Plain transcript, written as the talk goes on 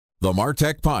The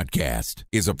MarTech Podcast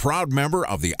is a proud member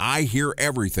of the I Hear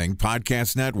Everything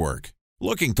Podcast Network.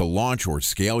 Looking to launch or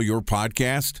scale your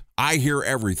podcast? I Hear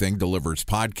Everything delivers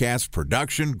podcast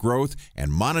production, growth,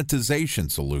 and monetization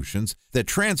solutions that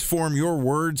transform your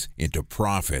words into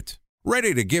profit.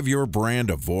 Ready to give your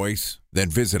brand a voice? Then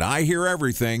visit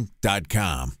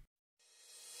iheareverything.com.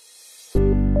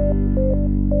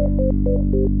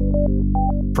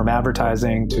 From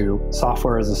advertising to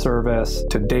software as a service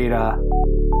to data.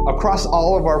 Across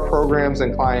all of our programs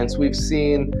and clients, we've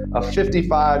seen a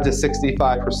 55 to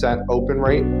 65% open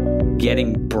rate.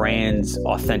 Getting brands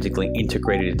authentically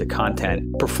integrated into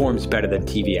content performs better than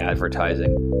TV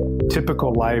advertising.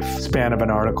 Typical lifespan of an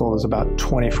article is about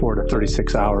 24 to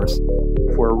 36 hours.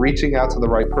 If we're reaching out to the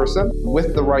right person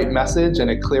with the right message and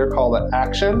a clear call to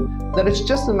action, then it's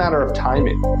just a matter of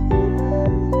timing.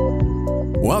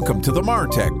 Welcome to the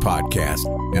MarTech Podcast,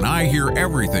 an I Hear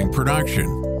Everything production.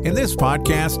 In this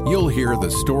podcast, you'll hear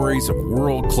the stories of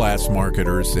world-class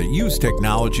marketers that use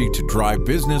technology to drive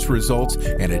business results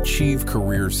and achieve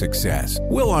career success.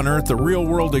 We'll unearth the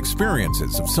real-world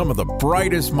experiences of some of the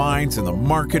brightest minds in the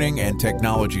marketing and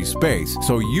technology space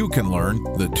so you can learn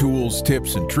the tools,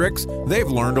 tips, and tricks they've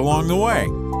learned along the way.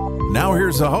 Now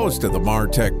here's the host of the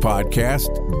MarTech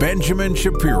Podcast, Benjamin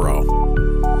Shapiro.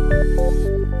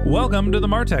 Welcome to the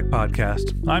MarTech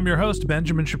Podcast. I'm your host,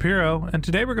 Benjamin Shapiro, and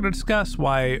today we're going to discuss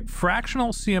why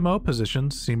fractional CMO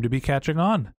positions seem to be catching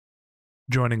on.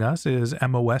 Joining us is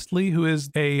Emma Westley, who is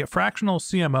a fractional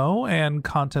CMO and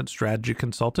content strategy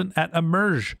consultant at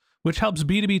Emerge, which helps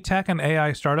B2B tech and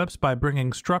AI startups by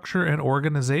bringing structure and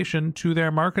organization to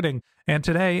their marketing. And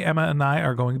today, Emma and I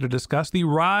are going to discuss the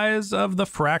rise of the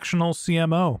fractional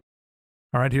CMO.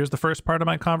 All right, here's the first part of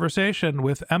my conversation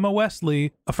with Emma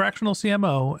Westley, a fractional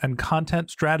CMO and content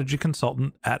strategy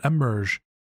consultant at Emerge.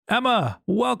 Emma,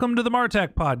 welcome to the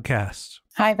MarTech Podcast.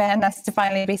 Hi, Ben. Nice to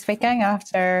finally be speaking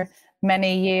after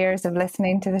many years of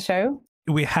listening to the show.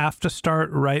 We have to start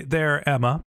right there,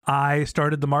 Emma. I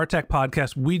started the MarTech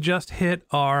Podcast. We just hit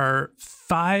our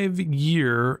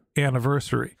 5-year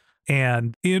anniversary.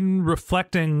 And in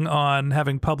reflecting on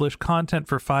having published content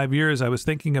for 5 years, I was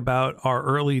thinking about our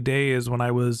early days when I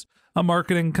was a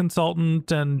marketing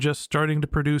consultant and just starting to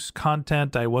produce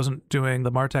content. I wasn't doing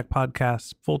the MarTech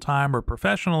Podcast full-time or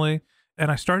professionally.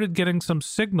 And I started getting some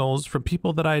signals from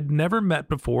people that I'd never met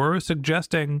before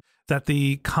suggesting that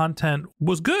the content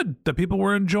was good, that people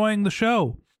were enjoying the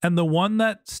show. And the one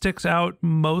that sticks out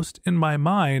most in my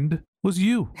mind was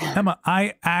you. Emma,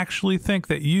 I actually think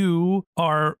that you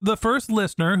are the first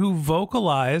listener who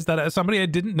vocalized that as somebody I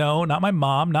didn't know, not my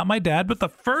mom, not my dad, but the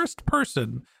first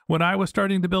person when I was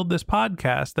starting to build this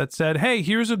podcast that said, hey,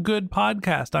 here's a good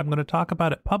podcast. I'm going to talk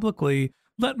about it publicly.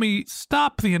 Let me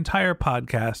stop the entire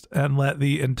podcast and let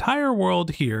the entire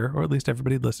world hear, or at least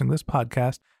everybody listening to this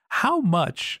podcast, how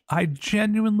much I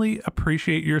genuinely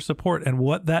appreciate your support and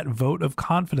what that vote of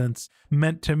confidence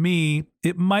meant to me.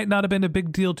 It might not have been a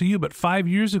big deal to you, but 5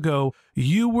 years ago,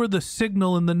 you were the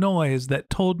signal in the noise that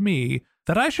told me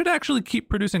that I should actually keep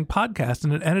producing podcasts,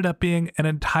 and it ended up being an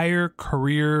entire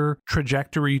career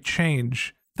trajectory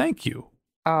change. Thank you.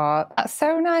 Oh, that's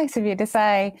so nice of you to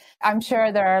say. I'm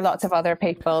sure there are lots of other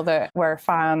people that were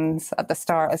fans at the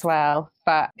start as well,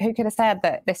 but who could have said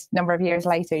that this number of years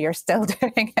later, you're still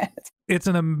doing it? It's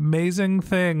an amazing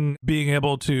thing being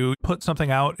able to put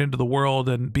something out into the world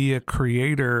and be a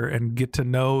creator and get to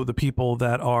know the people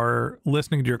that are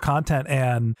listening to your content.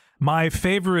 And my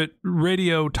favorite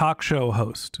radio talk show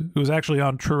host, who's actually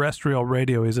on terrestrial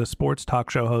radio, he's a sports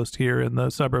talk show host here in the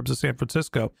suburbs of San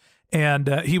Francisco. And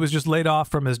he was just laid off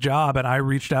from his job, and I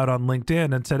reached out on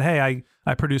LinkedIn and said, hey,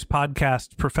 I produce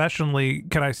podcasts professionally.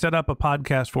 Can I set up a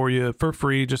podcast for you for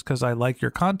free just because I like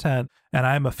your content and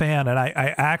I'm a fan? And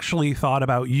I actually thought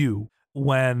about you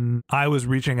when I was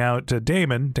reaching out to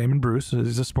Damon Bruce,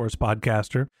 who's a sports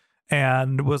podcaster,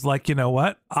 and was like, you know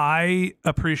what? I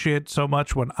appreciate so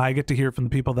much when I get to hear from the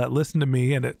people that listen to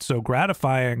me, and it's so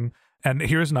gratifying. And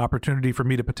here's an opportunity for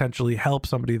me to potentially help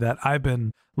somebody that I've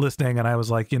been listening. And I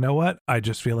was like, you know what? I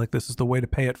just feel like this is the way to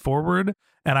pay it forward.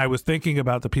 And I was thinking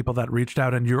about the people that reached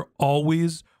out, and you're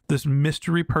always this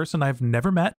mystery person I've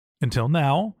never met until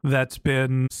now that's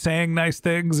been saying nice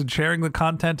things and sharing the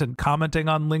content and commenting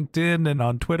on LinkedIn and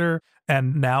on Twitter.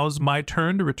 And now's my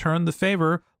turn to return the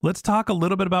favor. Let's talk a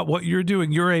little bit about what you're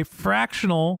doing. You're a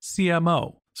fractional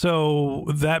CMO. So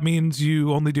that means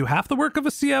you only do half the work of a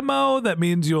CMO. That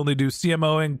means you only do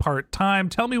CMOing part-time.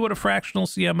 Tell me what a fractional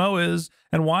CMO is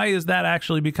and why is that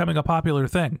actually becoming a popular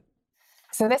thing?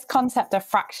 So this concept of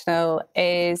fractional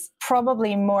is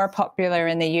probably more popular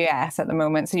in the US at the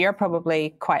moment. So you're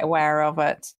probably quite aware of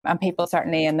it. And people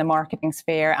certainly in the marketing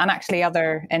sphere and actually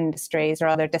other industries or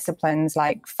other disciplines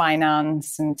like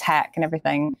finance and tech and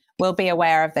everything will be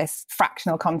aware of this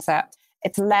fractional concept.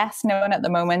 It's less known at the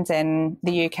moment in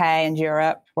the UK and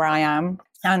Europe, where I am,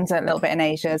 and a little bit in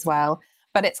Asia as well.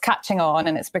 But it's catching on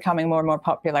and it's becoming more and more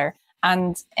popular.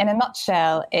 And in a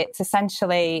nutshell, it's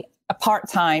essentially a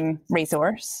part-time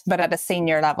resource, but at a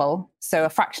senior level. So a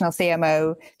fractional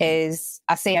CMO is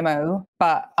a CMO,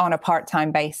 but on a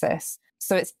part-time basis.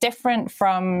 So it's different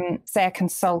from, say, a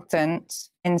consultant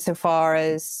insofar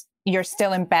as you're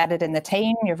still embedded in the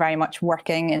team. You're very much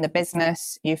working in the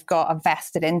business. You've got a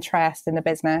vested interest in the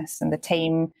business and the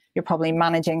team. You're probably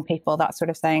managing people, that sort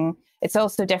of thing. It's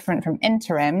also different from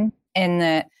interim in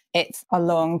that it's a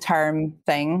long-term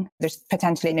thing. There's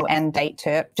potentially no end date to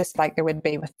it, just like there would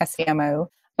be with a CMO,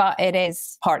 but it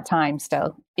is part-time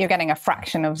still. You're getting a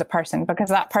fraction of the person because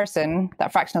that person,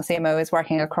 that fractional CMO, is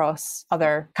working across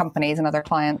other companies and other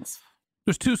clients.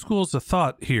 There's two schools of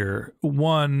thought here.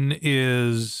 One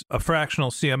is a fractional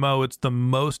CMO. It's the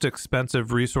most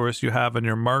expensive resource you have in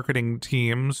your marketing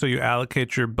team. So you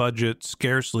allocate your budget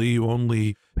scarcely. You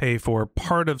only pay for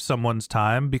part of someone's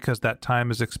time because that time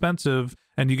is expensive.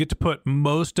 And you get to put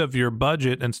most of your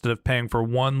budget, instead of paying for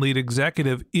one lead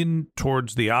executive, in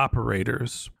towards the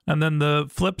operators. And then the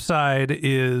flip side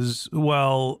is,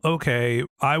 well, okay,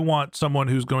 I want someone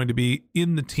who's going to be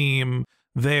in the team,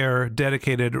 there,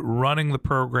 dedicated, running the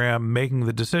program, making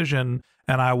the decision,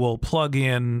 and I will plug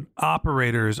in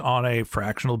operators on a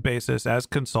fractional basis as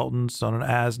consultants on an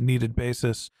as-needed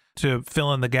basis to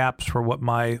fill in the gaps for what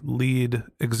my lead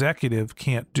executive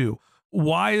can't do.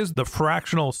 Why is the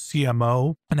fractional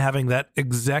CMO and having that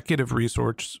executive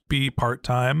resource be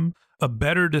part-time a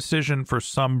better decision for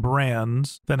some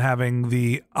brands than having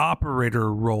the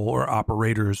operator role or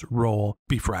operators role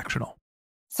be fractional?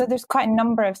 So there's quite a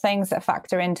number of things that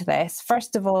factor into this.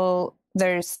 First of all,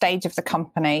 there's stage of the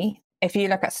company. If you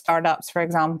look at startups, for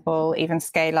example, even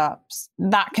scale-ups,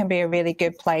 that can be a really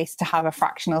good place to have a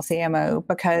fractional CMO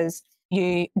because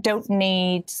you don't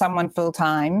need someone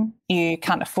full-time. You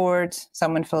can't afford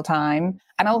someone full-time.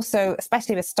 And also,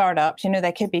 especially with startups,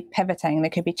 they could be pivoting, they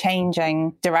could be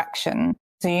changing direction.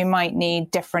 So you might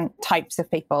need different types of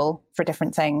people for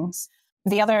different things.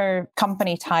 The other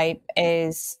company type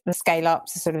is the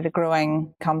scale-ups, sort of the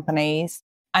growing companies.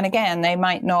 And again, they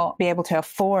might not be able to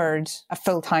afford a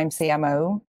full-time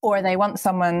CMO, or they want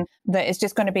someone that is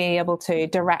just going to be able to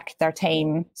direct their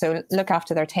team, so look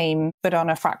after their team, but on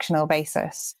a fractional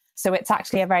basis. So it's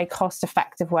actually a very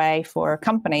cost-effective way for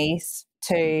companies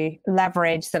to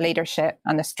leverage the leadership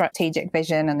and the strategic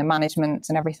vision and the management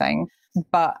and everything,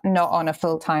 but not on a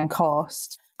full-time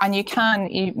cost. And you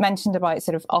mentioned about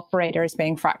sort of operators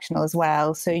being fractional as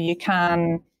well. So you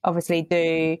can obviously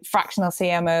do fractional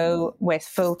CMO with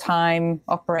full-time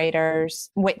operators,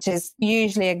 which is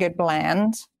usually a good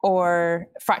blend, or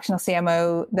fractional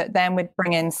CMO that then would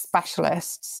bring in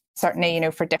specialists, certainly,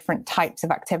 for different types of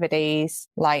activities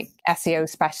like SEO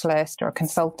specialists or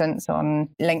consultants on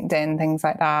LinkedIn, things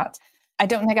like that. I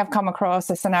don't think I've come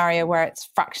across a scenario where it's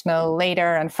fractional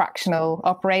leader and fractional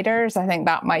operators. I think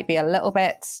that might be a little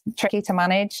bit tricky to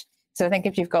manage. So I think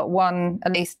if you've got one,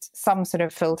 at least some sort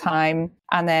of full-time,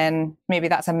 and then maybe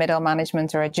that's a middle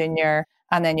management or a junior,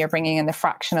 and then you're bringing in the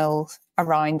fractional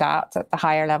around that at the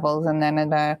higher levels and then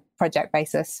in a project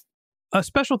basis. A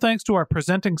special thanks to our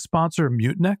presenting sponsor,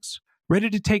 Mutinex.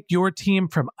 Ready to take your team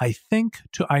from I think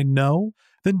to I know?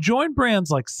 Then join brands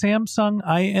like Samsung,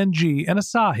 ING, and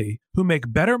Asahi who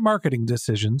make better marketing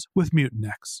decisions with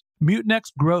Mutinex. Mutinex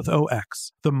Growth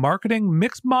OX, the marketing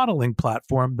mix modeling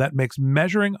platform that makes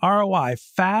measuring ROI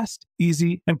fast,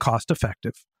 easy, and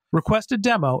cost-effective. Request a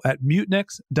demo at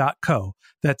mutinex.co.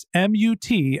 That's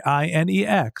MUTINEX.co.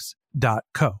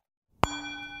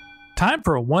 Time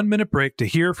for a 1-minute break to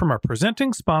hear from our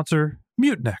presenting sponsor,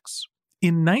 Mutinex.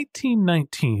 In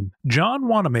 1919, John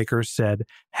Wanamaker said,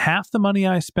 "Half the money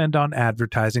I spend on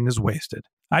advertising is wasted.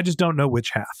 I just don't know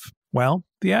which half." Well,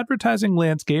 the advertising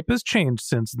landscape has changed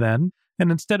since then,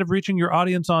 and instead of reaching your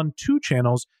audience on 2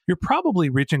 channels, you're probably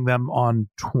reaching them on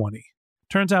 20.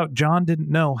 Turns out John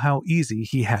didn't know how easy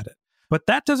he had it. But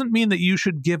that doesn't mean that you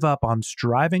should give up on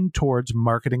striving towards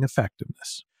marketing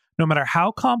effectiveness. No matter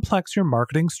how complex your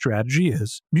marketing strategy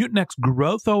is, Mutinex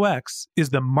Growth OX is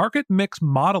the market mix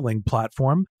modeling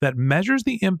platform that measures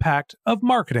the impact of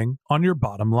marketing on your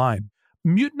bottom line.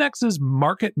 Mutinex's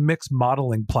market mix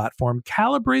modeling platform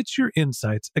calibrates your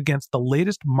insights against the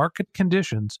latest market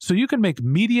conditions so you can make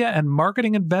media and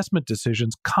marketing investment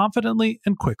decisions confidently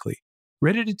and quickly.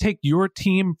 Ready to take your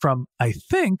team from I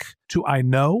think to I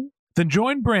know? Then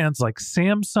join brands like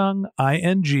Samsung,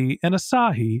 ING, and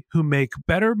Asahi who make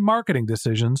better marketing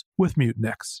decisions with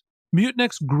Mutinex.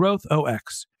 Mutinex Growth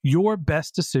OX. Your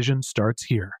best decision starts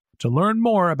here. To learn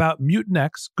more about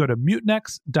Mutinex, go to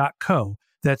mutinex.co.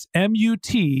 That's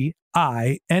MUTINEX.co.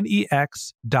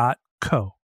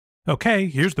 Okay,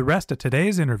 here's the rest of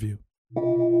today's interview.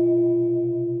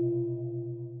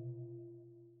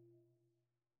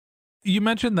 You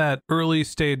mentioned that early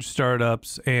stage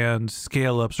startups and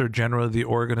scale ups are generally the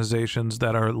organizations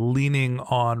that are leaning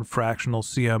on fractional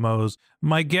CMOs.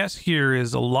 My guess here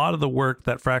is a lot of the work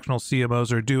that fractional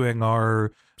CMOs are doing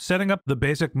are setting up the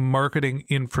basic marketing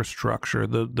infrastructure,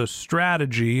 the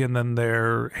strategy, and then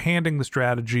they're handing the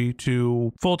strategy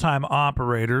to full-time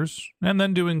operators and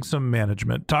then doing some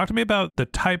management. Talk to me about the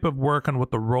type of work and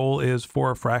what the role is for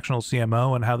a fractional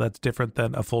CMO and how that's different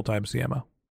than a full-time CMO.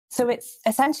 So it's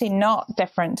essentially not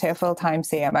different to a full-time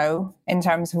CMO in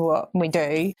terms of what we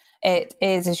do. It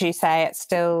is, as you say, it's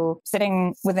still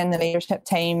sitting within the leadership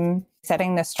team,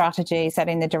 setting the strategy,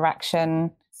 setting the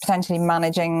direction, potentially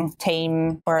managing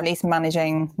team, or at least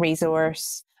managing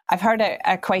resource. I've heard it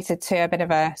equated to a bit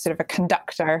of a sort of a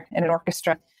conductor in an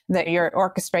orchestra, that you're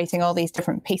orchestrating all these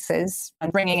different pieces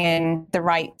and bringing in the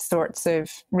right sorts of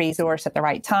resource at the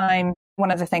right time. One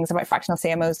of the things about fractional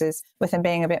CMOs is with them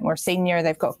being a bit more senior,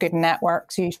 they've got good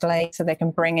networks usually, so they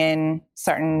can bring in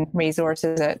certain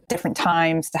resources at different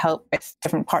times to help with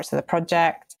different parts of the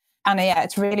project. And yeah,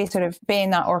 it's really sort of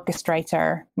being that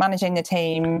orchestrator, managing the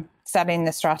team, setting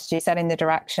the strategy, setting the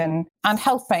direction, and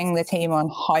helping the team on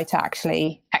how to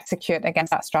actually execute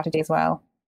against that strategy as well.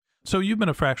 So you've been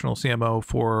a fractional CMO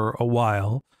for a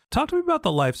while. Talk to me about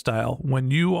the lifestyle. When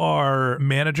you are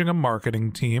managing a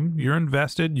marketing team, you're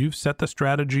invested, you've set the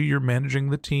strategy, you're managing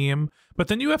the team, but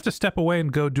then you have to step away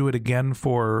and go do it again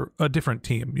for a different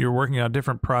team. You're working on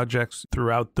different projects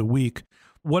throughout the week.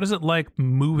 What is it like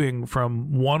moving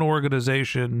from one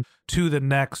organization to the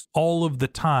next all of the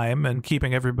time and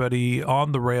keeping everybody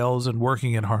on the rails and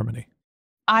working in harmony?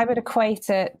 I would equate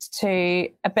it to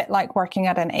a bit like working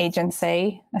at an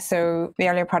agency. So the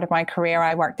earlier part of my career,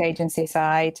 I worked agency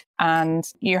side, and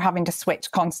you're having to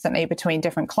switch constantly between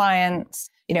different clients.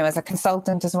 You know, as a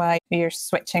consultant as well, you're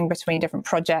switching between different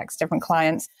projects, different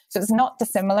clients. So it's not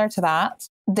dissimilar to that.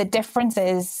 The difference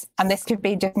is, and this could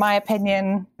be just my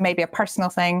opinion, maybe a personal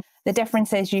thing, the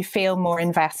difference is you feel more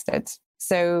invested.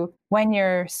 So when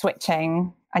you're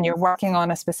switching and you're working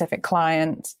on a specific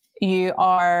client, you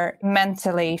are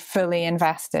mentally fully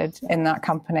invested in that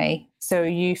company. So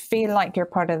you feel like you're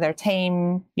part of their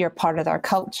team, you're part of their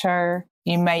culture.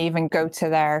 You may even go to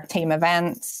their team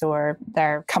events or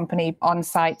their company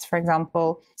on-sites, for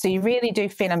example. So you really do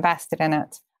feel invested in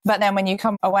it. But then when you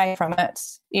come away from it,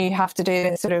 you have to do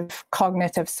this sort of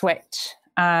cognitive switch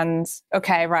and,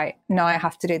 okay, right, now I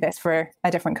have to do this for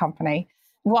a different company.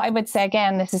 What I would say,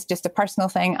 again, this is just a personal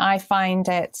thing. I find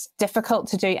it difficult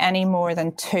to do any more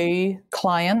than 2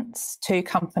 clients, 2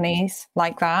 companies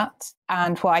like that.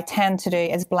 And what I tend to do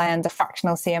is blend the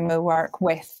fractional CMO work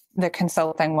with the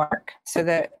consulting work so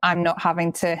that I'm not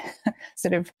having to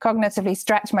sort of cognitively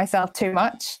stretch myself too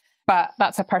much. But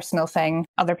that's a personal thing.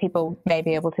 Other people may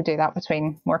be able to do that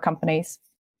between more companies.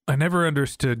 I never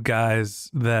understood guys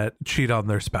that cheat on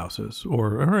their spouses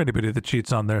or anybody that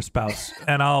cheats on their spouse.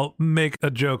 And I'll make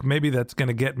a joke. Maybe that's going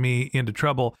to get me into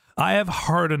trouble. I have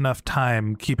hard enough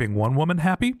time keeping one woman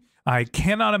happy. I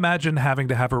cannot imagine having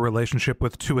to have a relationship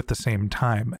with 2 at the same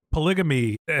time.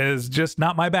 Polygamy is just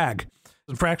not my bag.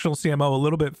 Fractional CMO a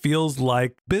little bit feels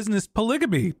like business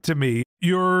polygamy to me.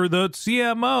 You're the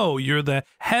CMO, you're the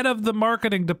head of the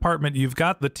marketing department. You've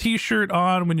got the t-shirt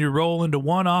on when you roll into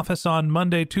one office on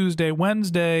Monday, Tuesday,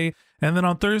 Wednesday, and then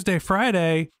on Thursday,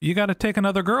 Friday, you got to take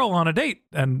another girl on a date.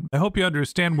 And I hope you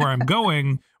understand where I'm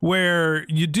going, where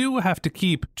you do have to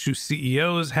keep 2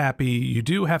 CEOs happy. You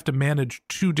do have to manage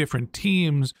 2 different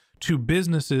teams, 2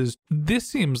 businesses. This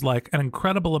seems like an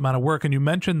incredible amount of work. And you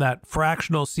mentioned that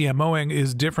fractional CMOing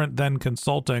is different than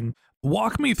consulting.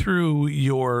 Walk me through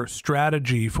your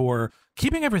strategy for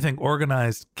keeping everything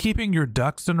organized, keeping your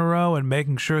ducks in a row, and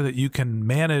making sure that you can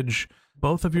manage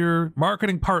both of your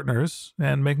marketing partners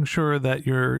and making sure that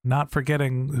you're not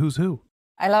forgetting who's who.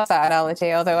 I love that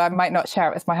analogy, although I might not share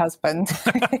it with my husband.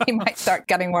 He might start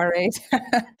getting worried.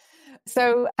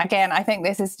 So again, I think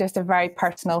this is just a very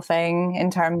personal thing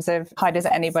in terms of how does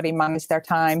anybody manage their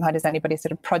time? How does anybody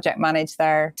sort of project manage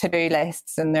their to-do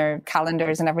lists and their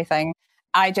calendars and everything?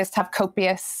 I just have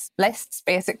copious lists,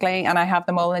 basically, and I have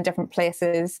them all in different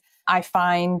places. I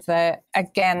find that,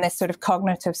 again, this sort of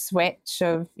cognitive switch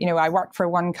of, I work for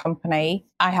one company,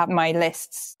 I have my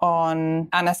lists on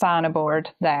an Asana board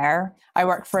there. I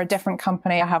work for a different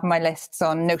company, I have my lists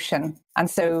on Notion. And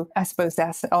so I suppose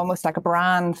that's almost like a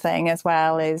brand thing as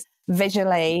well, is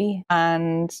visually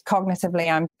and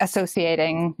cognitively, I'm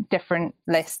associating different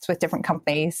lists with different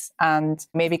companies and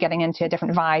maybe getting into a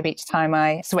different vibe each time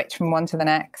I switch from one to the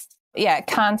next. Yeah, it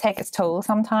can take its toll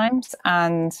sometimes.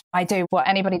 And I do what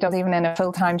anybody does, even in a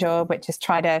full-time job, which is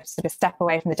try to sort of step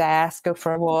away from the desk, go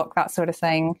for a walk, that sort of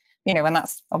thing. And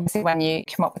that's obviously when you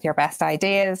come up with your best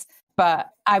ideas. But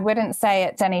I wouldn't say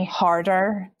it's any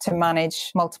harder to manage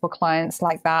multiple clients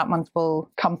like that, multiple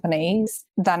companies,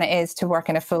 than it is to work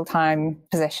in a full-time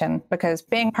position. Because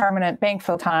being permanent, being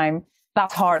full-time,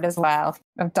 that's hard as well.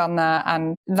 I've done that.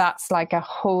 And that's like a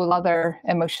whole other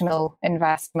emotional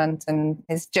investment and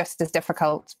is just as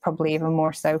difficult, probably even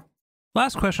more so.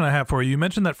 Last question I have for you. You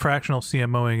mentioned that fractional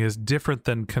CMOing is different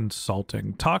than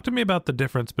consulting. Talk to me about the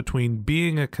difference between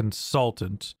being a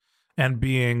consultant and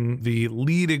being the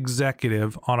lead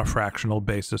executive on a fractional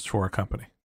basis for a company.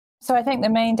 So I think the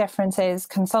main difference is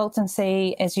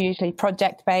consultancy is usually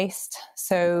project-based.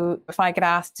 So if I get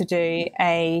asked to do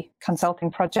a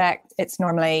consulting project, it's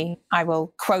normally, I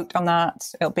will quote on that.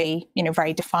 It'll be,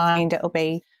 very defined. It'll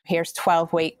be, here's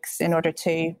 12 weeks in order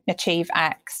to achieve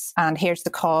X, and here's the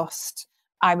cost.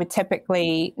 I would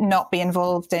typically not be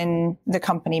involved in the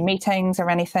company meetings or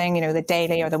anything, the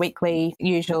daily or the weekly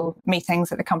usual meetings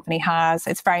that the company has.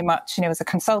 It's very much, as a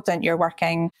consultant, you're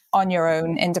working on your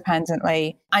own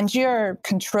independently and you're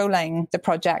controlling the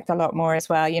project a lot more as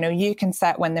well. You can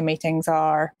set when the meetings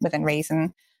are within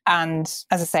reason. And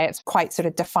as I say, it's quite sort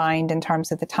of defined in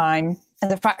terms of the time.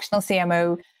 As a fractional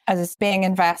CMO, as it's being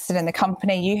invested in the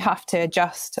company, you have to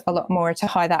adjust a lot more to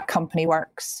how that company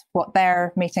works, what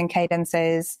their meeting cadence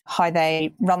is, how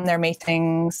they run their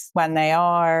meetings, when they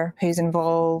are, who's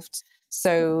involved.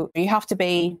 So you have to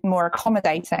be more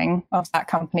accommodating of that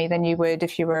company than you would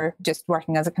if you were just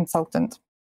working as a consultant.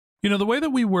 The way that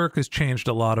we work has changed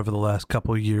a lot over the last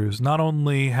couple of years. Not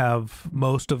only have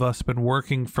most of us been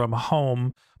working from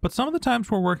home, but some of the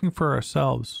times we're working for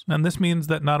ourselves. And this means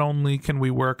that not only can we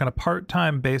work on a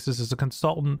part-time basis as a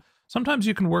consultant, sometimes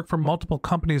you can work for multiple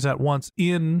companies at once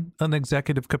in an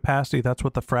executive capacity. That's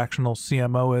what the fractional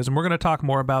CMO is. And we're going to talk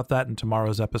more about that in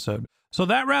tomorrow's episode. So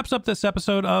that wraps up this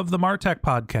episode of the MarTech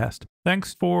Podcast.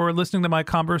 Thanks for listening to my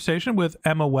conversation with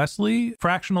Emma Westley,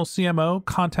 fractional CMO,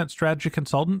 content strategy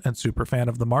consultant, and super fan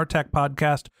of the MarTech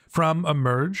Podcast from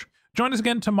Emerge. Join us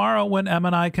again tomorrow when Emma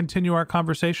and I continue our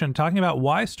conversation talking about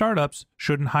why startups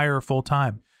shouldn't hire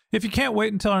full-time. If you can't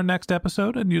wait until our next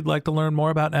episode and you'd like to learn more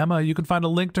about Emma, you can find a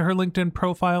link to her LinkedIn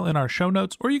profile in our show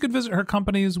notes, or you can visit her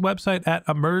company's website at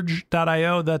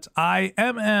emerge.io. That's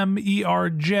IMMERJ.io.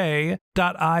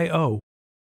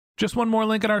 Just one more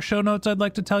link in our show notes I'd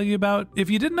like to tell you about. If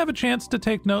you didn't have a chance to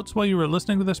take notes while you were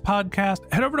listening to this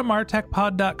podcast, head over to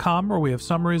martechpod.com where we have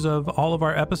summaries of all of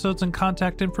our episodes and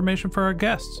contact information for our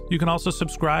guests. You can also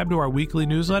subscribe to our weekly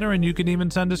newsletter, and you can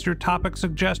even send us your topic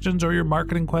suggestions or your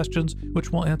marketing questions,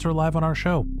 which we'll answer live on our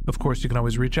show. Of course, you can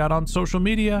always reach out on social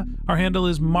media. Our handle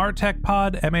is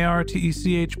martechpod,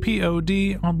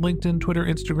 MARTECHPOD, on LinkedIn, Twitter,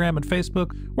 Instagram, and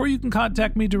Facebook, or you can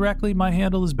contact me directly. My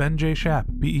handle is Ben J. Shap,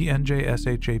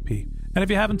 BENJSHAP. And if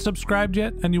you haven't subscribed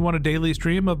yet and you want a daily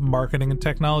stream of marketing and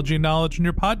technology knowledge in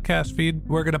your podcast feed,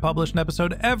 we're going to publish an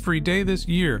episode every day this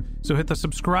year. So hit the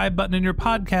subscribe button in your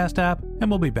podcast app and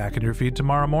we'll be back in your feed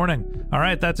tomorrow morning. All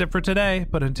right, that's it for today.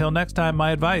 But until next time,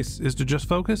 my advice is to just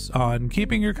focus on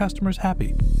keeping your customers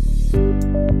happy.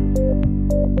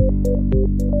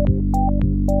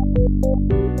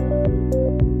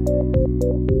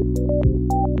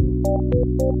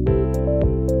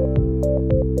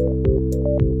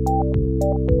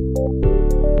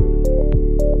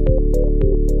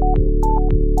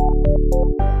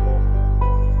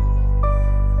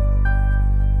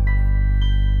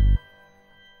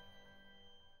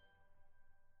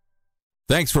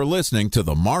 Thanks for listening to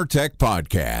the MarTech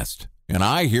Podcast, an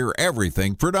I Hear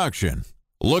Everything production.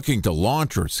 Looking to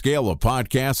launch or scale a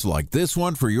podcast like this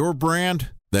one for your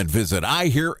brand? Then visit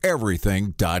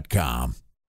iheareverything.com.